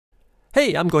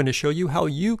Hey, I'm going to show you how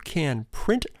you can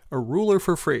print a ruler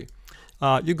for free.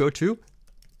 You go to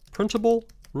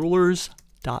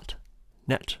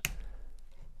FreePrintable.net.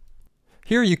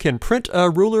 Here you can print a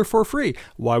ruler for free.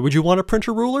 Why would you want to print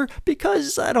a ruler?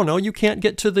 Because, I don't know, you can't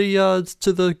get to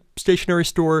the stationery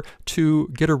store to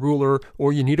get a ruler,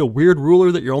 or you need a weird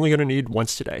ruler that you're only going to need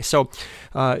once today. So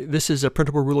this is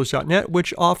PrentableRulers.net,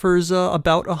 which offers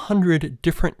about 100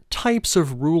 different types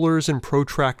of rulers and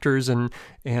protractors and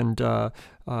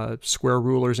square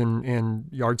rulers and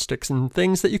yardsticks and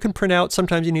things that you can print out.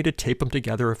 Sometimes you need to tape them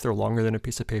together if they're longer than a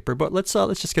piece of paper. But let's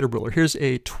just get a ruler. Here's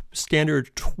a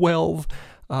standard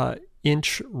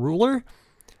 12-inch ruler.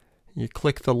 You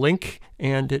click the link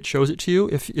and it shows it to you.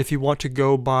 If you want to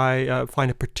go by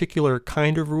find a particular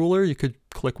kind of ruler, you could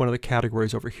click one of the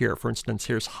categories over here. For instance,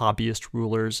 here's hobbyist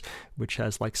rulers, which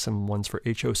has like some ones for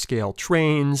HO scale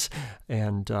trains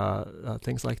and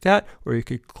things like that. Or you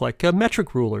could click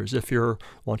metric rulers if you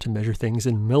want to measure things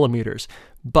in millimeters.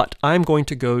 But I'm going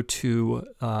to go to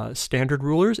standard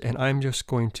rulers, and I'm just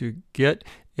going to get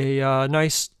a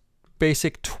nice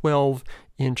basic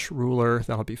 12-inch ruler.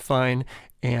 That'll be fine.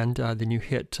 And then you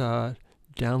hit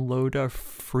download a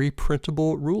free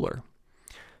printable ruler.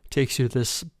 Takes you to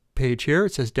this page here.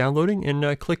 It says downloading,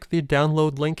 and click the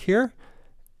download link here,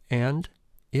 and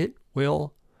it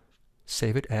will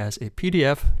save it as a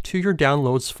PDF to your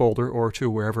downloads folder or to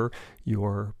wherever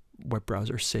your web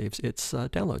browser saves its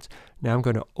downloads. Now I'm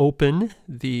going to open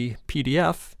the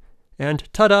PDF,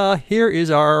 and ta-da! Here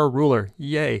is our ruler.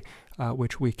 Yay!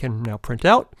 Which we can now print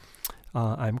out.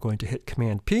 I'm going to hit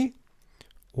Command P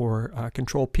or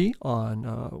Control P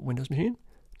on Windows machine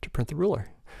to print the ruler.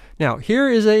 Now here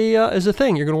is a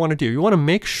thing you're going to want to do. You want to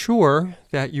make sure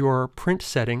that your print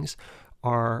settings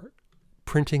are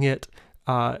printing it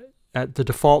at the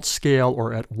default scale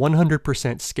or at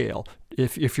 100% scale.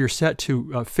 If you're set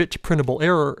to fit to printable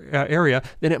area,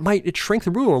 then it shrink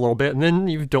the ruler a little bit, and then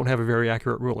you don't have a very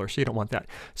accurate ruler, so you don't want that.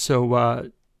 So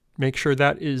make sure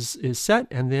that is set,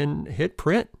 and then hit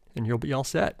print, and you'll be all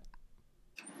set.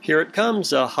 Here it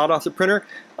comes, hot off the printer.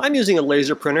 I'm using a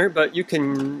laser printer, but you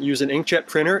can use an inkjet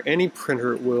printer. Any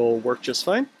printer will work just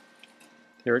fine.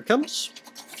 Here it comes.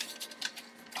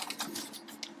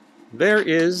 There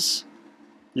is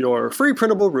your free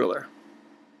printable ruler.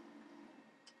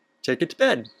 Take it to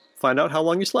bed. Find out how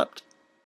long you slept.